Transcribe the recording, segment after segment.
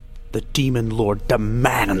the Demon Lord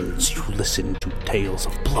demands you listen to tales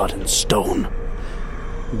of blood and stone.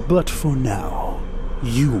 But for now,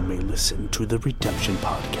 you may listen to the Redemption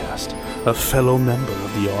Podcast, a fellow member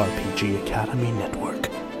of the RPG Academy Network.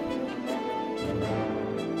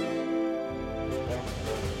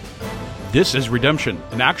 This is Redemption,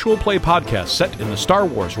 an actual play podcast set in the Star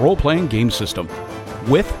Wars role-playing game system,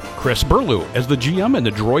 with Chris Burlew as the GM and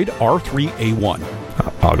the droid R3A1.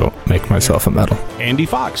 I'll go make myself a medal. Andy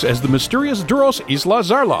Fox as the mysterious Duros Isla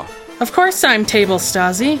Zarla. Of course I'm Table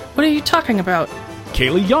Stasi. What are you talking about?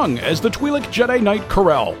 Kaylee Young as the Twi'lek Jedi Knight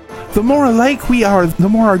Corel. The more alike we are, the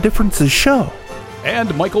more our differences show.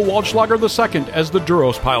 And Michael Waldschlager II as the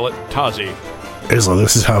Duros pilot Tazi. Isla,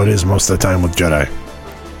 this is how it is most of the time with Jedi.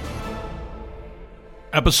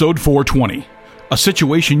 Episode 420, a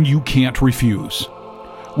situation you can't refuse.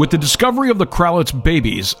 With the discovery of the Kralitz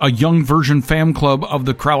babies, a young version fan club of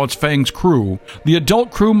the Kralitz Fangs crew, the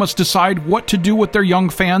adult crew must decide what to do with their young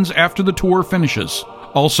fans after the tour finishes.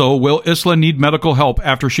 Also, will Isla need medical help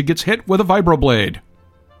after she gets hit with a vibroblade?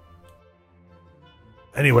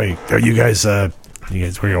 Anyway, are you guys, we're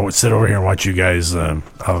going to sit over here and watch you guys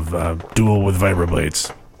duel with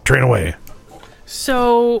vibroblades. Train away.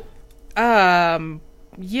 So,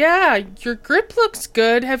 yeah, your grip looks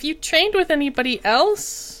good. Have you trained with anybody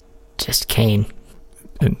else? Just Kane.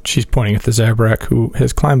 And she's pointing at the Zabrak, who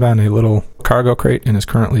has climbed on a little cargo crate and is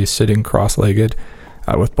currently sitting cross-legged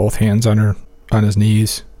with both hands on his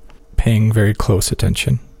knees, paying very close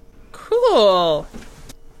attention. Cool.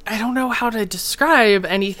 I don't know how to describe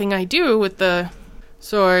anything I do with the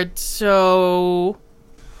sword, so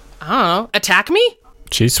I don't know. Attack me?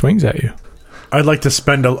 She swings at you. I'd like to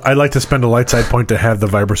spend a light side point to have the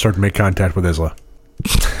Vibrosword make contact with Isla.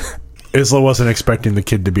 Isla wasn't expecting the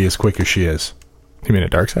kid to be as quick as she is. You mean a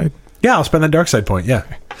dark side? Yeah, I'll spend that dark side point, yeah.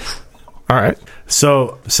 All right.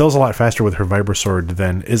 So, Syl's a lot faster with her Vibrosword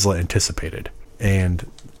than Isla anticipated. And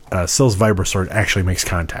Syl's Vibrosword actually makes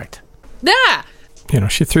contact. Yeah! You know,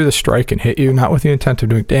 she threw the strike and hit you, not with the intent of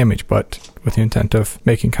doing damage, but with the intent of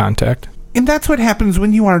making contact. And that's what happens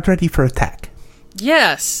when you aren't ready for attack.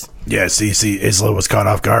 Yes. Yeah, see, Isla was caught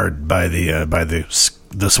off guard by the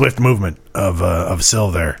swift movement of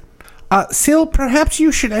Syl there. Syl, perhaps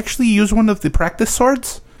you should actually use one of the practice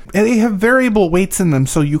swords. They have variable weights in them,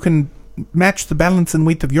 so you can match the balance and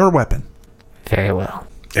weight of your weapon. Very well.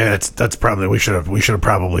 Yeah, that's probably we should have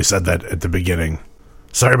probably said that at the beginning.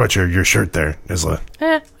 Sorry about your shirt there, Isla.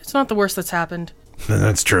 It's not the worst that's happened.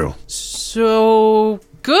 That's true. So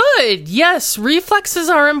good. Yes, reflexes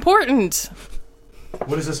are important.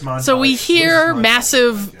 What is this montage? So we hear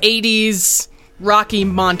massive 80s Rocky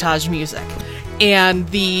montage music, and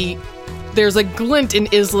there's a glint in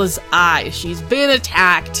Isla's eye. She's been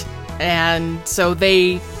attacked, and so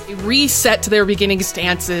they reset to their beginning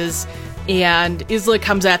stances, and Isla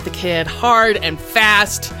comes at the kid hard and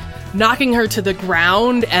fast, knocking her to the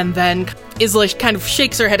ground, and then Isla kind of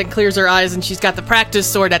shakes her head and clears her eyes, and she's got the practice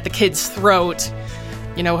sword at the kid's throat.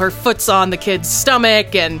 You know, her foot's on the kid's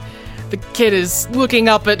stomach, and the kid is looking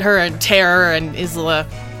up at her in terror, and Isla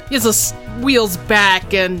wheels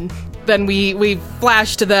back, and then we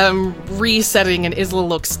flash to them resetting, and Isla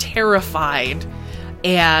looks terrified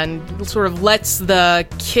and sort of lets the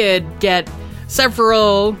kid get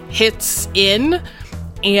several hits in,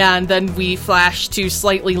 and then we flash to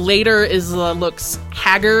slightly later. Isla looks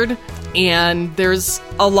haggard, and there's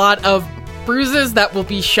a lot of bruises that will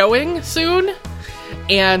be showing soon,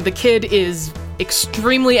 and the kid is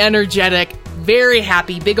extremely energetic, very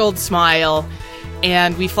happy, big old smile,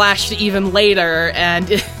 and we flash to even later,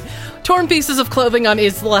 and torn pieces of clothing on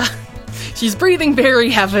Isla. She's breathing very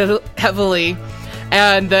heavily,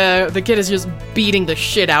 and the kid is just beating the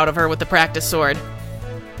shit out of her with the practice sword.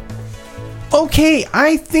 Okay,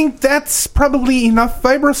 I think that's probably enough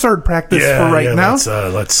Vibrosword practice for right now.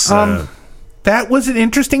 Let's that was an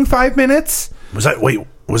interesting 5 minutes. Was that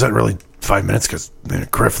really 5 minutes? Because,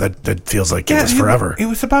 Griff, that feels like it was forever. It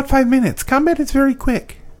was about 5 minutes. Combat is very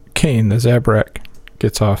quick. Kane, the Zabrak,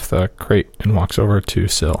 gets off the crate and walks over to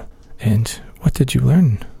Syl. And what did you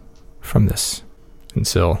learn from this? And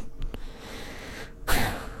Syl,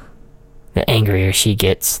 The angrier she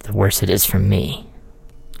gets, the worse it is for me.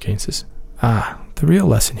 Kane says, the real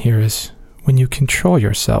lesson here is when you control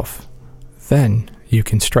yourself, then you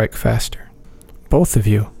can strike faster. Both of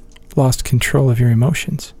you lost control of your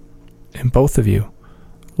emotions, and both of you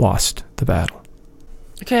lost the battle.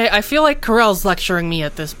 Okay, I feel like Corel's lecturing me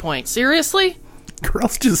at this point. Seriously?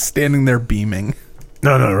 Corel's just standing there beaming.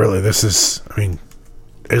 No, really, Isla, this is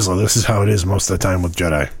how it is most of the time with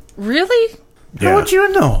Jedi. Really? Yeah. How would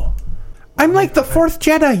you know? I'm like the fourth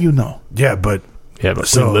Jedi, you know. Yeah, but Yeah, but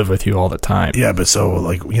So- we live with you all the time. Yeah, but so,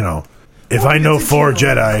 like, you know, if I know 4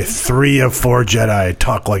 Jedi, 3 of 4 Jedi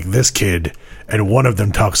talk like this kid, and one of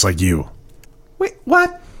them talks like you. Wait,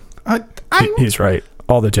 what? He's right.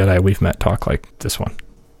 All the Jedi we've met talk like this one.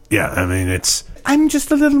 Yeah, I mean, I'm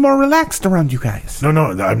just a little more relaxed around you guys. No,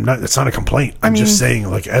 I'm not. It's not a complaint. I'm just saying,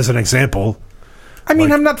 like, as an example. I mean,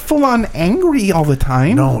 like- I'm not full on angry all the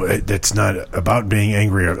time. No, it's not about being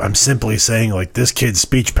angry. I'm simply saying, like, this kid's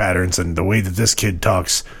speech patterns and the way that this kid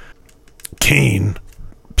talks. Kane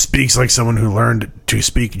speaks like someone who learned to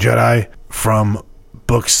speak Jedi from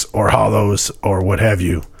books or hollows or what have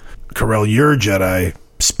you. Corell, your Jedi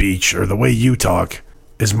speech or the way you talk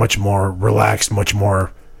is much more relaxed, much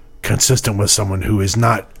more consistent with someone who has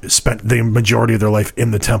not spent the majority of their life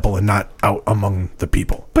in the temple and not out among the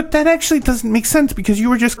people. But that actually doesn't make sense because you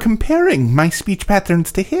were just comparing my speech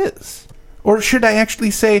patterns to his. Or should I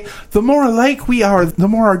actually say, the more alike we are, the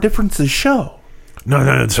more our differences show? No,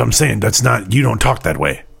 that's what I'm saying. That's not, you don't talk that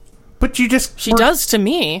way. But you just... She does to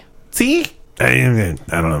me. See? I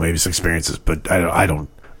don't know, maybe it's experiences, but I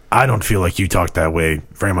don't feel like you talk that way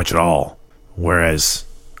very much at all. Whereas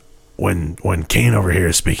when Kane over here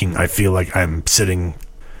is speaking, I feel like I'm sitting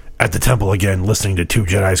at the temple again, listening to 2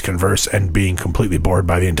 Jedis converse and being completely bored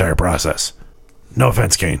by the entire process. No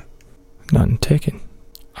offense, Kane. None taken.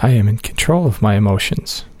 I am in control of my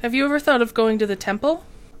emotions. Have you ever thought of going to the temple?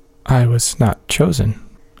 I was not chosen,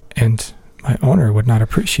 and my owner would not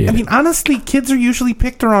appreciate I mean, honestly, kids are usually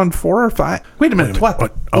picked around 4 or 5. Wait a minute,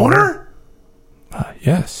 what? Owner? it.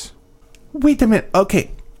 Yes. Wait a minute,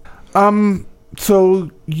 okay. So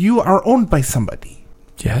you are owned by somebody?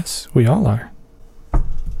 Yes, we all are.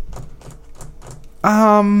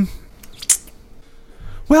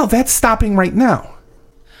 Well, that's stopping right now.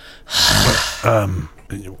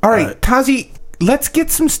 All right, Tazi, let's get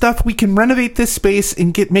some stuff. We can renovate this space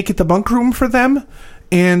and make it the bunk room for them,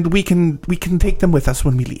 and we can take them with us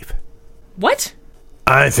when we leave. What?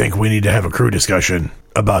 I think we need to have a crew discussion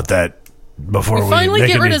about that before we Finally make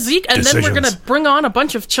get rid any of Zeke, and decisions. then we're going to bring on a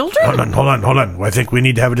bunch of children? Hold on. I think we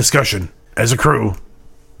need to have a discussion as a crew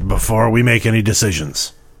before we make any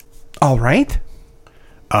decisions. All right.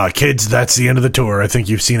 Kids, that's the end of the tour. I think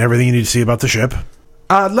you've seen everything you need to see about the ship.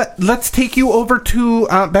 Let's take you over to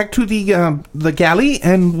back to the galley,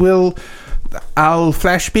 and I'll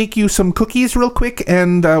flash bake you some cookies real quick,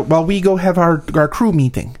 and while we go have our crew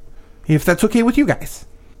meeting, if that's okay with you guys.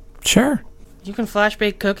 Sure. You can flash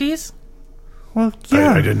bake cookies? Well,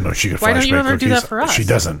 yeah. I didn't know she could Why flash don't you bake ever do cookies. that for us? She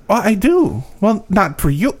doesn't. Well, I do. Well, not for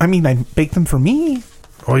you. I mean, I bake them for me.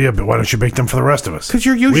 Oh yeah, but why don't you bake them for the rest of us? Because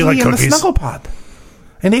you're We usually like in cookies. the snuggle pod.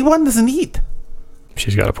 And A1 doesn't eat.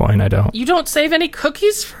 She's got a point, I don't. You don't save any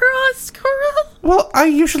cookies for us, Corell? Well, I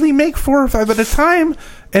usually make 4 or 5 at a time,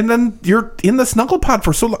 and then you're in the snuggle pod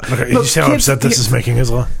for so long. Okay, you see how kids, upset this is making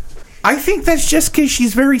Isla? I think that's just because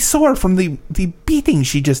she's very sore from the beating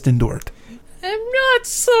she just endured. I'm not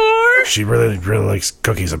sore. She really likes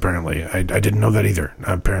cookies. Apparently, I didn't know that either.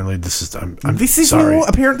 Apparently, this is I'm This is sorry. new.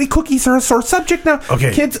 Apparently, cookies are a sore subject now.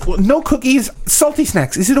 Okay. Kids, no cookies, salty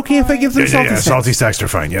snacks. Is it okay if I give them salty snacks? salty snacks are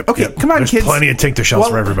fine. Yep. Okay, yep. come on, There's kids. plenty of Tink the Shells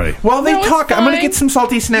for everybody. While they No, it's talk, I'm going to fine. get some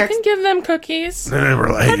salty You snacks. can give them cookies. No,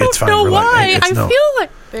 I don't it's fine. know Relax. why. It's- I no. feel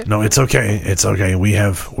like... No, it's okay. It's okay. We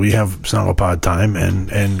have Snugglepod time,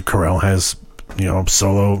 and Corell has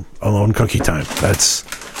solo alone cookie time. That's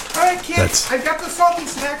All right, kids, That's- I've got the salty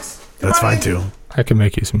snacks. that's Come on fine in. too. I can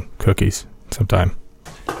make you some cookies sometime.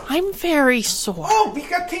 I'm very sore. Oh, we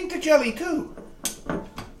got Tink the jelly, too.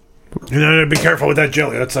 Be careful with that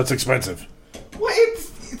jelly. That's expensive. Well,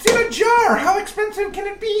 it's in a jar. How expensive can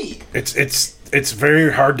it be? It's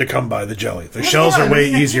very hard to come by, the jelly. The shells yeah, are way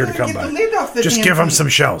I mean, I easier to can't come even by. get the lid off the Just damn give them thing. some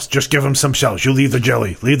shells. Just give them some shells. You leave the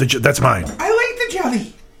jelly. That's mine. I like the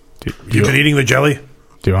jelly. You've been eating the jelly?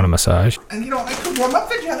 Do you want a massage? And, I could warm up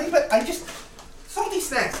the jelly, but I just... Salty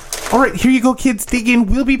snacks. All right, here you go, kids. Dig in.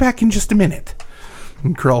 We'll be back in just a minute.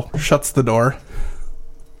 And Curl shuts the door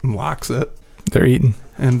and locks it. They're eating.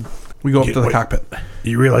 And we go up to the wait. cockpit.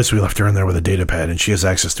 You realize we left her in there with a data pad, and she has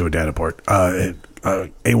access to a data port.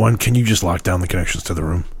 A1, can you just lock down the connections to the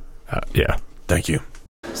room? Yeah. Thank you.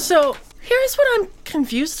 So, here's what I'm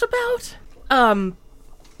confused about.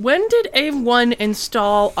 When did A1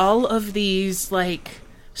 install all of these,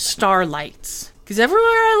 starlights? Because everywhere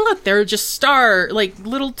I look, there are just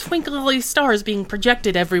little twinkly stars being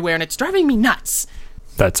projected everywhere, and it's driving me nuts.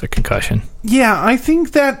 That's a concussion. Yeah, I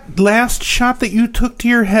think that last shot that you took to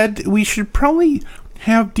your head, we should probably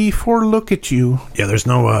have D4 look at you. Yeah, there's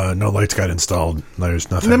no lights got installed.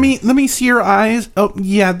 There's nothing. Let me see your eyes. Oh,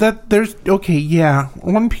 yeah, okay, yeah.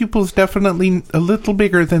 One pupil's definitely a little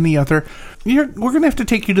bigger than the other. we're gonna have to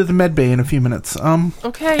take you to the med bay in a few minutes.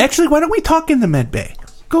 Okay. Actually, why don't we talk in the med bay?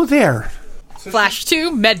 Go there. Flash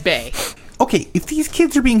to med bay. Okay, if these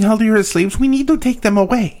kids are being held here as slaves, we need to take them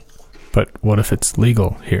away. But what if it's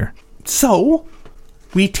legal here? So,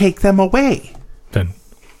 we take them away. Then,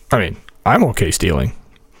 I mean, I'm okay stealing.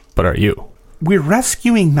 But are you? We're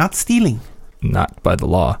rescuing, not stealing. Not by the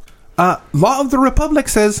law. Law of the Republic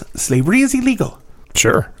says slavery is illegal.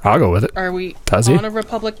 Sure, I'll go with it. Are we Tazi? on a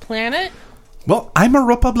Republic planet? Well, I'm a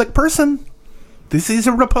Republic person. This is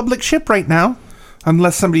a Republic ship right now.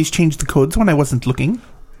 Unless somebody's changed the codes when I wasn't looking.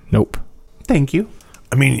 Nope. Thank you.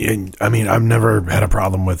 I mean, I've never had a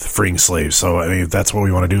problem with freeing slaves, so I mean, if that's what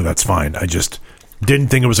we want to do, that's fine. I just didn't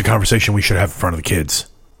think it was a conversation we should have in front of the kids.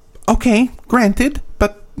 Okay, granted,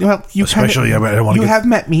 but well, you Especially, I don't want to. You have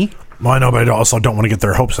met me. Well, I know, but I also don't want to get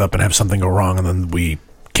their hopes up and have something go wrong, and then we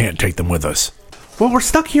can't take them with us. Well, we're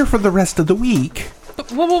stuck here for the rest of the week.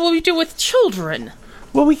 But what will we do with children?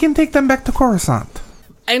 Well, we can take them back to Coruscant.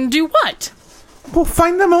 And do what? We'll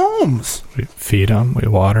find them homes. We feed them, we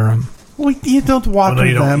water them. You don't water Well, no,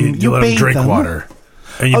 you don't. them. You let them bathe drink them. water,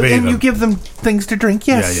 and you bathe and them. you give them things to drink.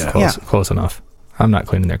 Yes. Yeah. Close enough. I'm not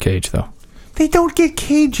cleaning their cage, though. They don't get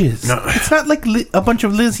cages. No. It's not like a bunch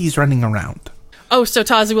of Lizzies running around. Oh, so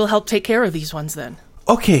Tazi will help take care of these ones then.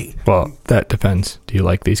 Okay. Well, that depends. Do you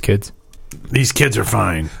like these kids? These kids are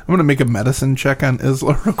fine. I'm going to make a medicine check on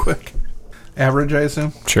Isla real quick. Average, I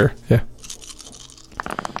assume? Sure, yeah.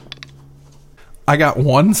 I got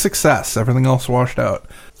 1 success. Everything else washed out.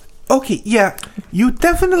 Okay, yeah. You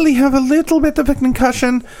definitely have a little bit of a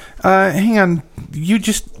concussion. Hang on.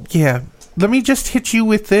 Yeah. Let me just hit you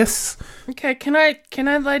with this. Okay, can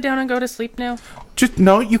I lie down and go to sleep now?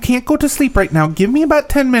 No, you can't go to sleep right now. Give me about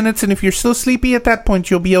 10 minutes, and if you're still sleepy at that point,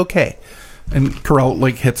 you'll be okay. And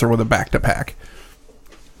Corell, hits her with a back-to-pack.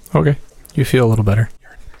 Okay. You feel a little better.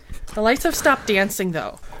 The lights have stopped dancing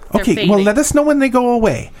though. They're Okay, well, fading. let us know when they go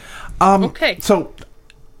away. Okay. So,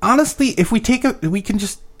 honestly, if we we can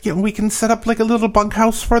just, we can set up a little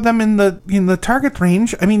bunkhouse for them in the target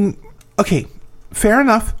range. I mean, okay, fair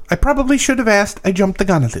enough. I probably should have asked. I jumped the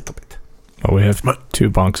gun a little bit. Well, we have 2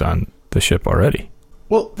 bunks on the ship already.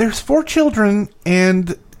 Well, there's 4 children, and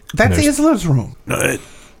that's there's- Isla's room. No,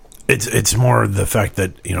 it's more the fact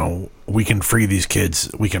that we can free these kids,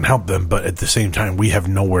 we can help them, but at the same time, we have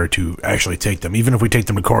nowhere to actually take them. Even if we take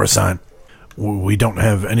them to Coruscant, we don't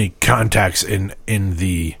have any contacts in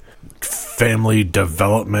the family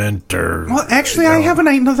development or. Well, actually, I have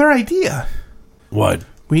another idea. What?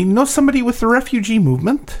 We know somebody with the refugee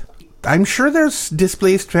movement. I'm sure there's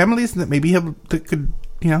displaced families that maybe could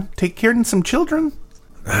take care of some children.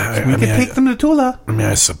 We could take them to Tula. I mean,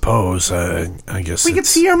 I suppose. I guess We could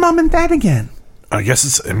see your mom and dad again. I guess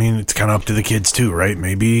it's. I mean, it's kind of up to the kids too, right?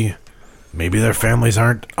 Maybe their families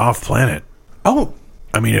aren't off planet. Oh,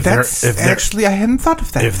 I mean, if they're actually, I hadn't thought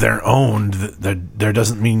of that. if they're owned, there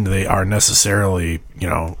doesn't mean they are necessarily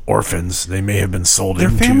orphans. They may have been sold Their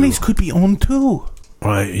into. families could be owned too.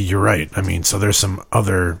 Well, you're right. I mean, so there's some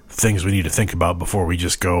other things we need to think about before we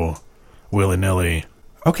just go willy-nilly.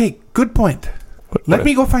 Okay, good point. What Let if-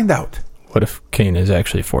 me go find out. What if Kane is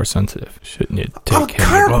actually force sensitive? Shouldn't you take him?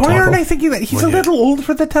 Carp, to the why aren't temple? I thinking that? He's Well, a yeah. little old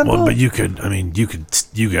for the temple. Well, but you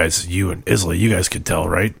guys, you and Isla, you guys could tell,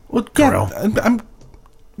 right? Well, yeah, Corell?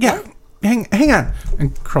 hang on.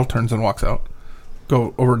 And Carl turns and walks out.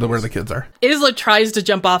 Go over to where the kids are. Isla tries to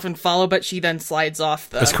jump off and follow, but she then slides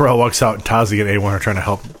off As the... Corell walks out, Tazi and A1 are trying to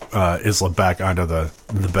help Isla back onto the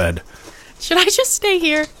bed. Should I just stay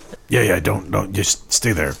here? Yeah, don't just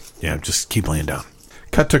stay there. Yeah, just keep laying down.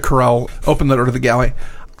 Cut to Corell. Open the door to the galley.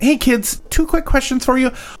 Hey, kids, 2 quick questions for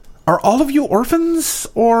you. Are all of you orphans,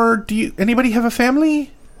 or do anybody have a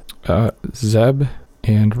family? Zeb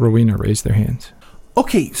and Rowena raised their hands.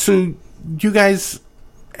 Okay, so you guys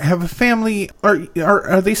have a family.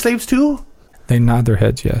 Are they slaves too? They nod their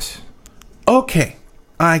heads yes. Okay,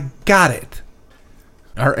 I got it.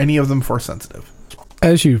 Are any of them force sensitive?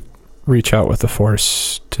 As you reach out with the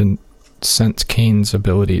force to sense Kane's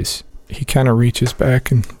abilities, he kind of reaches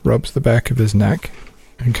back and rubs the back of his neck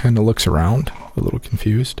and kind of looks around, a little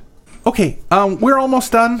confused. Okay, we're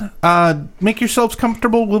almost done. Make yourselves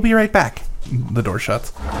comfortable. We'll be right back. The door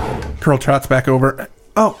shuts. Curl trots back over.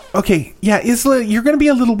 Oh, okay. Yeah, Isla, you're going to be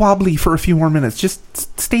a little wobbly for a few more minutes.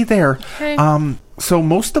 Just stay there. Okay. So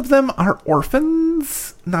most of them are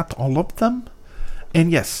orphans. Not all of them.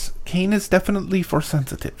 And yes, Kane is definitely force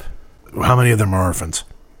sensitive. How many of them are orphans?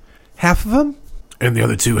 Half of them? And the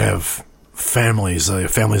other 2 have families.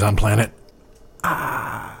 Families on planet.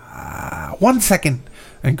 1 second.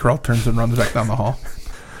 And Curl turns and runs back down the hall.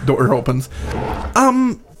 Door opens.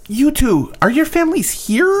 you two, are your families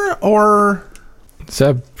here, or?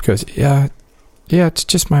 Zeb goes, yeah, it's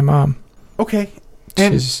just my mom. Okay.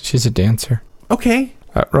 And She's a dancer. okay.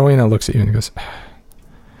 Rowena looks at you and goes,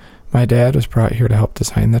 my dad was brought here to help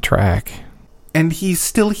design the track. And he's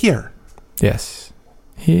still here. Yes.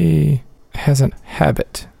 He has a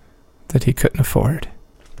habit that he couldn't afford.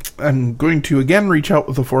 I'm going to again reach out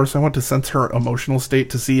with the Force. I want to sense her emotional state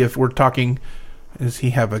to see if we're talking, does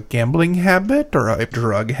he have a gambling habit or a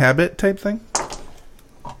drug habit type thing?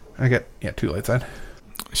 I get, 2 lights on.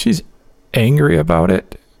 She's angry about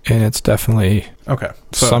it, and it's definitely Okay.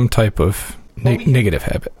 So some type of negative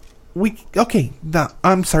habit. okay.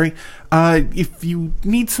 I'm sorry. If you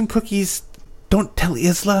need some cookies, don't tell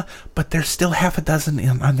Isla, but there's still half a dozen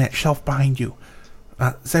on that shelf behind you.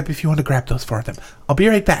 Zeb, if you want to grab those for them. I'll be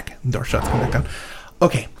right back. Door shuts, come back down.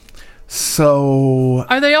 Okay. So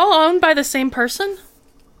Are they all owned by the same person?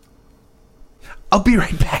 I'll be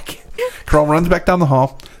right back. Carl runs back down the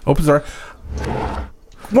hall, opens the door.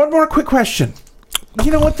 One more quick question.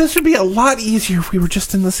 You know what? This would be a lot easier if we were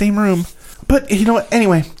just in the same room. But you know what?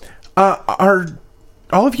 Anyway, are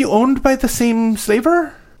all of you owned by the same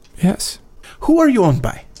slaver? Yes. Who are you owned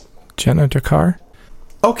by? Jenna Dakar.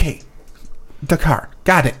 Okay. Dakar.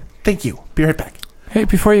 Got it. Thank you. Be right back. Hey,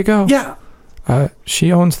 before you go. Yeah.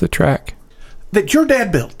 She owns the track. That your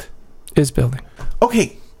dad built. Is building.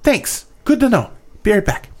 Okay. Thanks. Good to know. Be right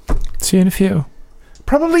back. See you in a few.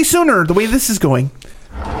 Probably sooner, the way this is going.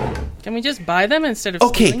 Can we just buy them instead of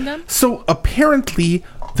stealing them? So apparently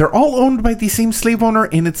they're all owned by the same slave owner,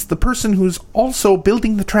 and it's the person who's also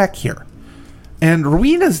building the track here. And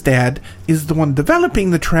Rowena's dad is the one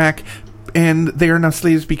developing the track, and they are now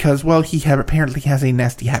slaves because, well, he apparently has a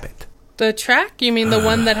nasty habit. The track? You mean the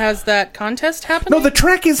one that has that contest happening? No, the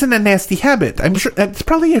track isn't a nasty habit. I'm sure it's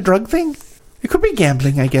probably a drug thing. It could be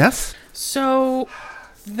gambling, I guess. So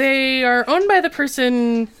they are owned by the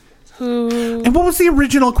person who... And what was the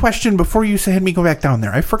original question before you had me go back down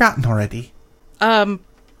there? I've forgotten already.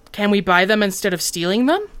 Can we buy them instead of stealing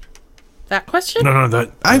them? That question? No,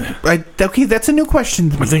 that... Okay, that's a new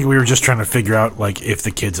question to me. I think we were just trying to figure out, like, if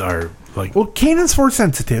the kids are, like... Well, Kanan's force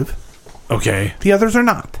sensitive. Okay. The others are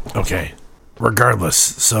not. Okay. Regardless,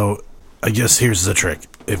 so I guess here's the trick.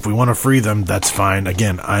 If we want to free them, that's fine.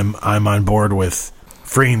 Again, I'm on board with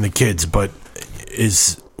freeing the kids, but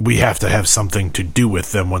we have to have something to do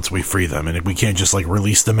with them once we free them, and if we can't just like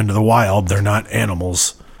release them into the wild. They're not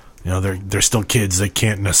animals. You know, they're still kids. They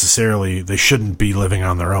shouldn't be living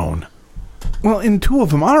on their own. Well, and 2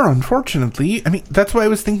 of them are, unfortunately. I mean, that's why I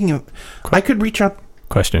was thinking of... I could reach out...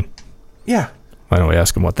 Question. Yeah. Why don't we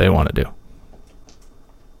ask them what they want to do?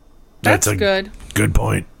 That's good. Good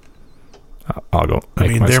point. I'll go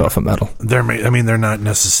make myself a medal. They're not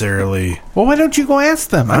necessarily... Well, why don't you go ask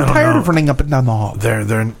them? I'm tired of running up and down the hall.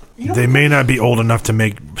 They may not be old enough to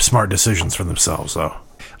make smart decisions for themselves, though.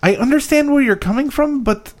 I understand where you're coming from,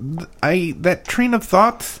 but that train of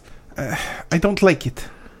thought, I don't like it.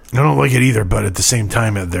 I don't like it either, but at the same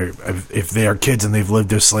time, if they are kids and they've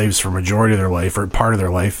lived as slaves for a majority of their life or part of their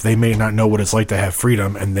life, they may not know what it's like to have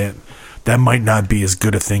freedom, and that might not be as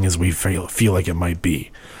good a thing as we feel like it might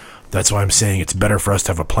be. That's why I'm saying it's better for us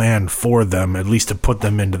to have a plan for them, at least to put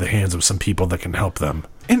them into the hands of some people that can help them.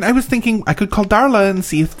 And I was thinking I could call Darla and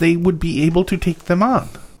see if they would be able to take them on.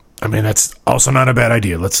 I mean, that's also not a bad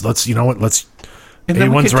idea. Let's you know what? Let's. And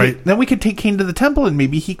A1's right. Then we could take Kane to the temple, and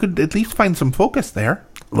maybe he could at least find some focus there.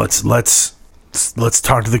 Let's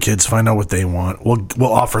talk to the kids, find out what they want.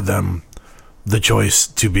 We'll offer them the choice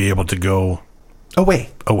to be able to go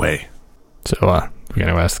away. So we're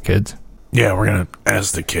gonna ask the kids. Yeah, we're gonna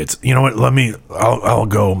ask the kids. You know what? I'll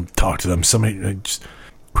go talk to them. Somebody,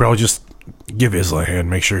 just give Isla a hand.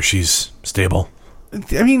 Make sure she's stable.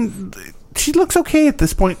 I mean, she looks okay at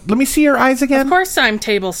this point. Let me see her eyes again. Of course I'm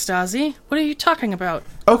Table Stasi. What are you talking about?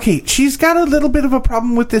 Okay, she's got a little bit of a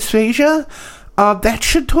problem with dysphagia. That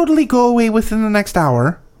should totally go away within the next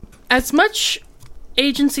hour. As much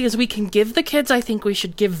agency as we can give the kids, I think we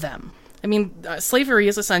should give them. I mean, slavery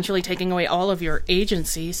is essentially taking away all of your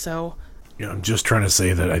agency, so... Yeah, I'm just trying to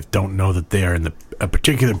say that I don't know that they are in a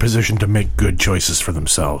particular position to make good choices for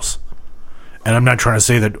themselves. And I'm not trying to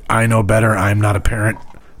say that I know better. I'm not a parent,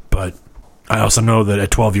 but I also know that at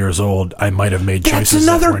 12 years old, I might have made choices.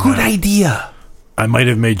 That's another good idea. I might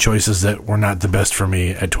have made choices that were not the best for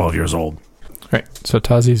me at 12 years old. Right. So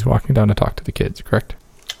Tazi's walking down to talk to the kids, correct?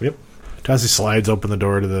 Yep. Tazi slides open the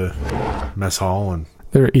door to the mess hall, and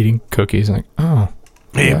they're eating cookies. Like, oh,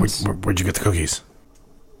 hey, yes. Where'd you get the cookies?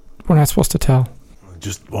 We're not supposed to tell.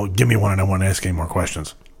 Give me one. I don't want to ask any more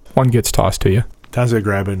questions. One gets tossed to you. Tazi will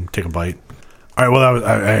grab it and take a bite. All right, well,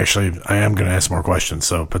 I am going to ask more questions,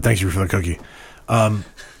 but thank you for the cookie.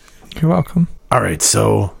 You're welcome. All right,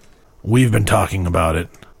 so we've been talking about it.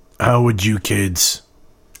 How would you kids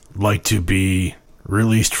like to be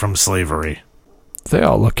released from slavery? They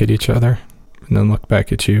all look at each other and then look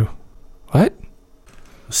back at you. What?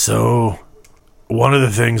 So, one of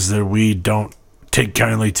the things that we don't take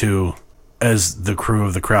kindly to as the crew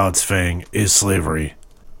of the Kralitz Fang is slavery.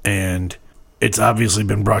 And it's obviously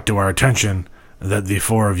been brought to our attention that the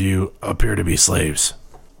four of you appear to be slaves.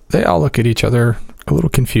 They all look at each other a little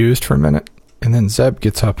confused for a minute, and then Zeb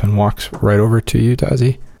gets up and walks right over to you,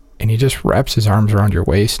 Tazi, and he just wraps his arms around your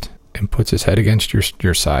waist and puts his head against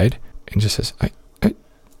your side and just says,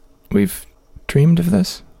 we've dreamed of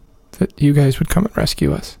this, that you guys would come and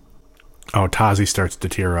rescue us. Oh, Tazi starts to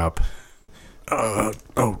tear up.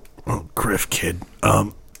 Griff, kid.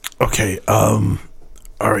 Okay, all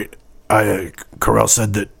right. Corell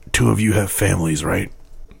said that two of you have families, right?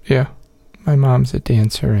 Yeah. My mom's a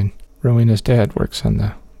dancer, and Rowena's dad works on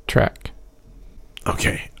the track.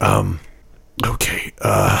 Okay,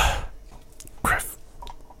 Griff.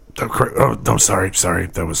 Oh, no, sorry.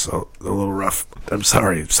 That was a little rough. I'm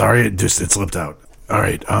sorry. It slipped out. All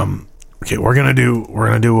right, okay, we're gonna do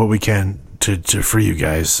what we can to free you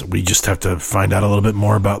guys. We just have to find out a little bit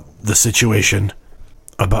more about the situation,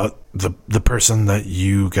 about the person that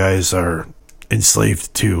you guys are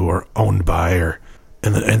enslaved to or owned by, or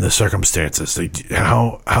in the circumstances.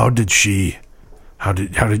 How did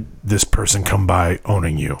this person come by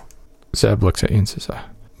owning you? Zeb looks at you and says,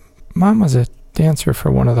 Mom was a dancer for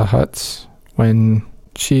one of the huts. When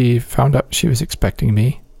she found out she was expecting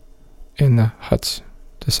me, and the huts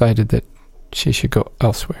decided that she should go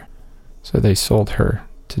elsewhere. So they sold her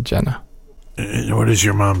to Jenna. And what does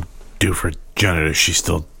your mom do for Jenna? Does she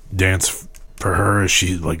still dance for her? Is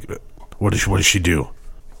she like, what does she do?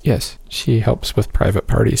 Yes, she helps with private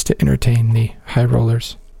parties to entertain the high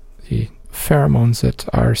rollers. The pheromones that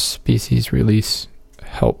our species release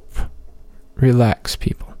help relax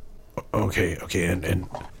people. Okay, and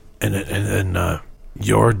then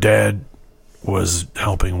your dad was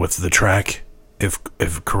helping with the track, if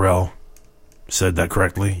Corell said that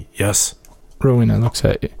correctly, yes? Rowena looks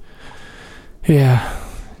at you. Yeah,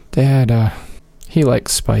 Dad, he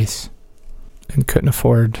likes spice and couldn't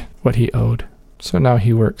afford what he owed. So now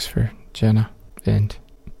he works for Jenna, and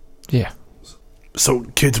yeah. So,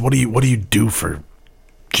 kids, what do you do for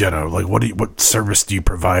Jenna? Like, what service do you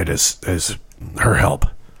provide as her help?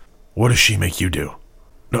 What does she make you do?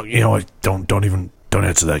 No, you know what? Don't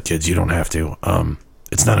answer that, kids. You don't have to.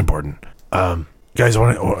 It's not important. Guys,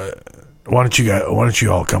 why don't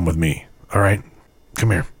you all come with me? All right,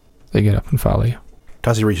 come here. They get up and follow you.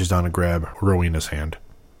 Tazi reaches down and grab Rowena's hand.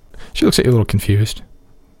 She looks at you a little confused.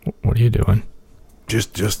 What are you doing?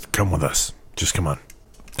 Just come with us. Just come on.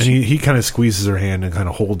 And he kind of squeezes her hand and kind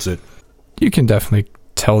of holds it. You can definitely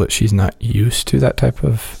tell that she's not used to that type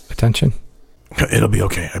of attention. It'll be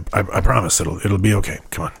okay. I promise it'll be okay.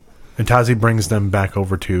 Come on. And Tazi brings them back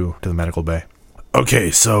over to the medical bay. Okay,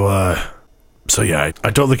 so yeah,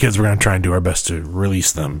 I told the kids we're going to try and do our best to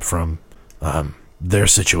release them from their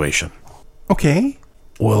situation. Okay.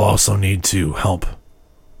 We'll also need to help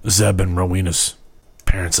Zeb and Rowena's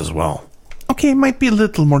parents as well. Okay, might be a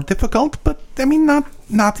little more difficult, but I mean,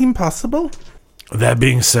 not impossible. That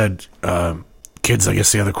being said, kids, I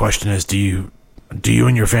guess the other question is, do you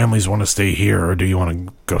and your families want to stay here, or do you want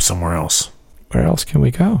to go somewhere else? Where else can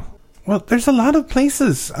we go? Well, there's a lot of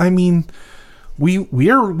places. I mean, we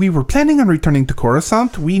were planning on returning to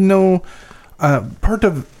Coruscant. We know part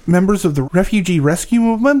of members of the refugee rescue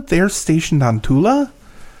movement. They're stationed on Tula.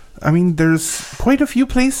 I mean, there's quite a few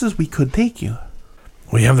places we could take you.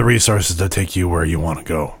 We have the resources to take you where you want to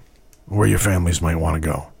go, where your families might want to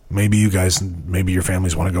go. Maybe your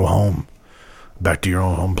families want to go home, back to your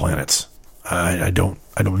own home planets. I don't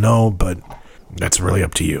know, but that's really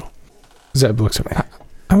up to you. Zeb looks at me.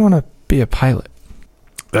 I want to be a pilot.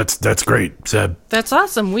 That's great, Zeb. That's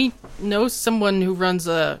awesome. We know someone who runs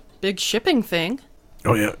a big shipping thing.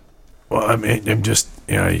 Oh yeah. Well, I mean, I'm just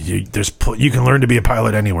you can learn to be a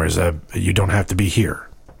pilot anywhere, Zeb. You don't have to be here,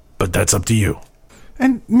 but that's up to you.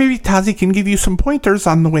 And maybe Tazi can give you some pointers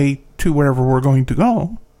on the way to wherever we're going to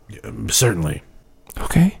go. Certainly.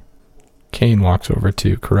 Okay. Kane walks over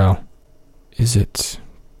to Corell. Is it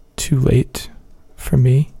too late for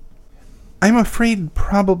me? I'm afraid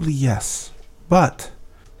probably yes. But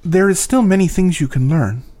there is still many things you can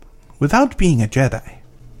learn without being a Jedi.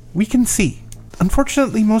 We can see.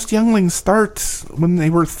 Unfortunately, most younglings start when they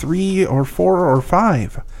were 3 or 4 or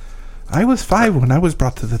 5. I was 5 when I was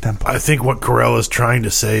brought to the temple. I think what Corell is trying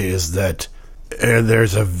to say is that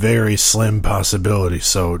There's a very slim possibility,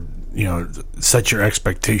 so, set your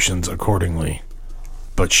expectations accordingly.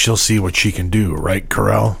 But she'll see what she can do, right,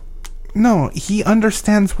 Corell? No, he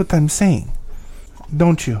understands what I'm saying.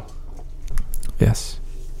 Don't you? Yes.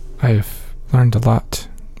 I've learned a lot.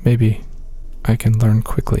 Maybe I can learn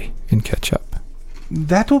quickly and catch up.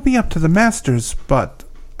 That will be up to the masters, but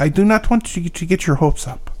I do not want you to get your hopes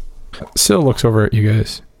up. Syl looks over at you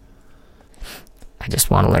guys. I just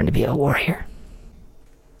want to learn to be a warrior.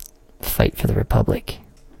 Fight for the Republic.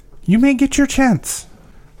 You may get your chance.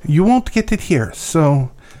 You won't get it here,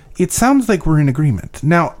 so it sounds like we're in agreement.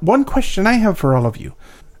 Now, one question I have for all of you.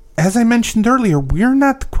 As I mentioned earlier, we're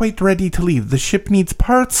not quite ready to leave. The ship needs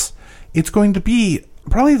parts. It's going to be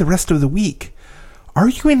probably the rest of the week. Are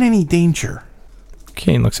you in any danger?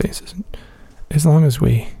 Kane looks at you and says, as long as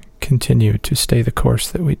we continue to stay the course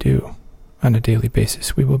that we do on a daily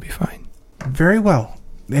basis, we will be fine. Very well.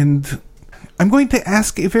 And I'm going to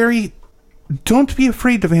ask don't be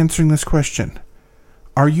afraid of answering this question.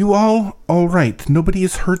 Are you all right? Nobody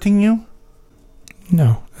is hurting you?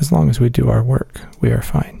 No, as long as we do our work, we are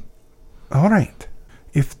fine. All right.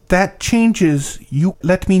 If that changes, you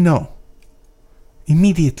let me know.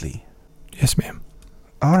 Immediately. Yes, ma'am.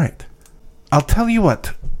 All right. I'll tell you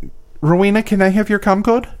what. Rowena, can I have your comm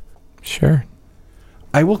code? Sure.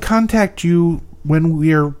 I will contact you when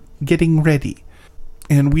we're getting ready.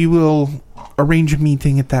 And we will arrange a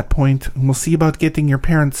meeting at that point. And we'll see about getting your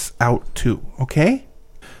parents out too, okay?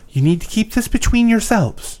 You need to keep this between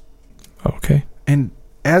yourselves. Okay. And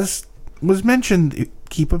as was mentioned,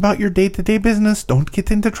 keep about your day-to-day business. Don't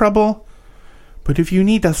get into trouble. But if you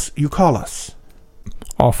need us, you call us.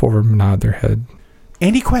 All four of them nod their head.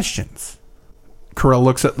 Any questions? Corell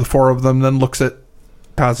looks at the four of them, then looks at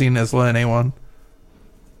Kazi and Isla and A1.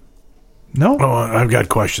 No? Oh, I've got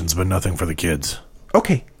questions, but nothing for the kids.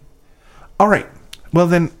 Okay. All right. Well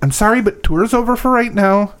then, I'm sorry, but tour's over for right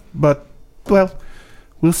now. But, well,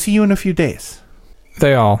 we'll see you in a few days.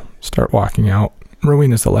 They all start walking out.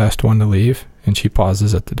 Rowena's the last one to leave, and she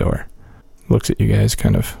pauses at the door. Looks at you guys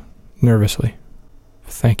kind of nervously.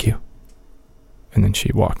 Thank you. And then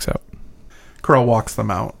she walks out. Corell walks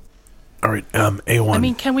them out. All right, A1. I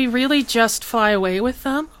mean, can we really just fly away with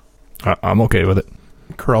them? I'm okay with it.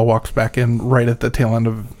 Corell walks back in right at the tail end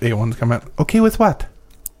of A1's comment. Okay with what?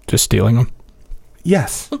 Just stealing them?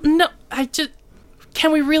 Yes. No,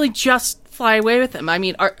 can we really just fly away with them? I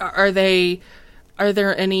mean, are there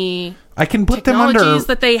any I can put them under technologies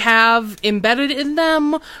that they have embedded in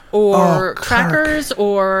them, or trackers,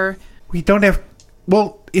 or we don't have.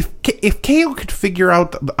 Well, if Kale could figure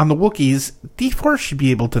out on the Wookiees, D4 should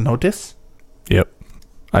be able to notice. Yep,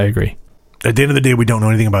 I agree. At the end of the day, we don't know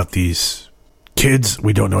anything about these kids.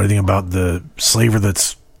 We don't know anything about the slaver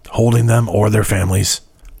that's holding them or their families.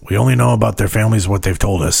 We only know about their families what they've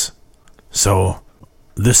told us. So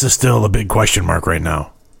this is still a big question mark right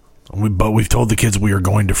now. But we've told the kids we are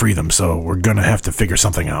going to free them, so we're going to have to figure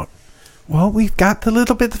something out. Well, we've got a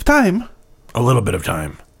little bit of time. A little bit of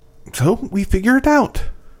time. So we figure it out.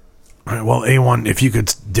 All right, well, A1, if you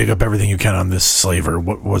could dig up everything you can on this slaver,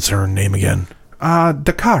 what's her name again?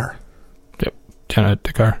 Dakar. Yep, Janet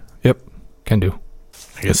Dakar. Yep, can do.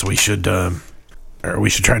 I guess we should try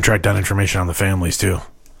and track down information on the families too.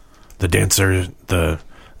 The dancer, the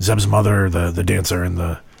Zeb's mother, the dancer, and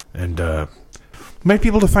might be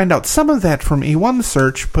able to find out some of that from A1's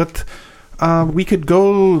search, but we could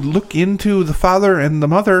go look into the father and the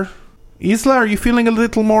mother. Isla, are you feeling a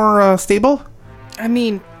little more stable? I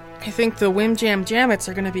mean, I think the Whim Jam Jammets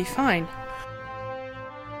are going to be fine.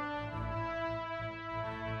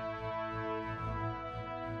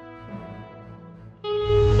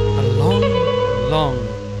 A long, long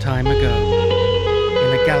time ago,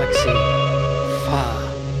 in a galaxy far,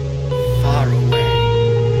 far away.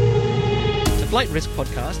 The Flight Risk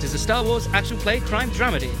podcast is a Star Wars action play crime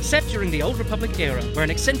dramedy set during the Old Republic era, where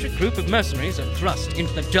an eccentric group of mercenaries are thrust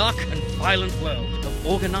into the dark and violent world of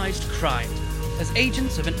organized crime. As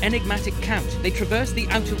agents of an enigmatic count, they traverse the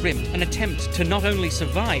Outer Rim and attempt to not only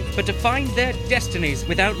survive, but to find their destinies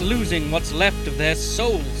without losing what's left of their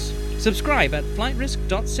souls. Subscribe at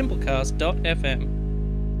flightrisk.simplecast.fm.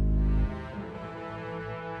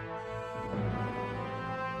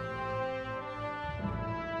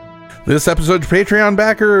 This episode's Patreon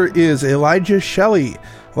backer is Elijah Shelley.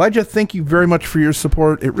 Elijah, thank you very much for your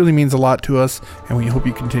support. It really means a lot to us, and we hope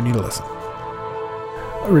you continue to listen.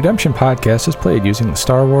 A Redemption podcast is played using the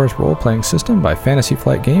Star Wars role-playing system by Fantasy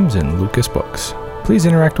Flight Games and Lucas Books. Please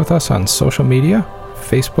interact with us on social media,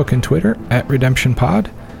 Facebook and Twitter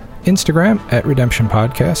 @RedemptionPod, Instagram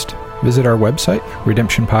 @RedemptionPodcast. Visit our website,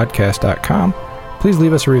 redemptionpodcast.com, please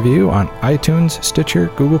leave us a review on iTunes,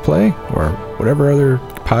 Stitcher, Google Play, or whatever other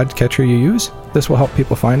podcatcher you use. This will help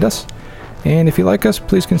people find us. And if you like us,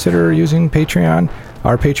 please consider using Patreon.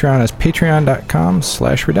 Our Patreon is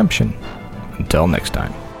patreon.com/redemption. Until next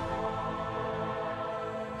time.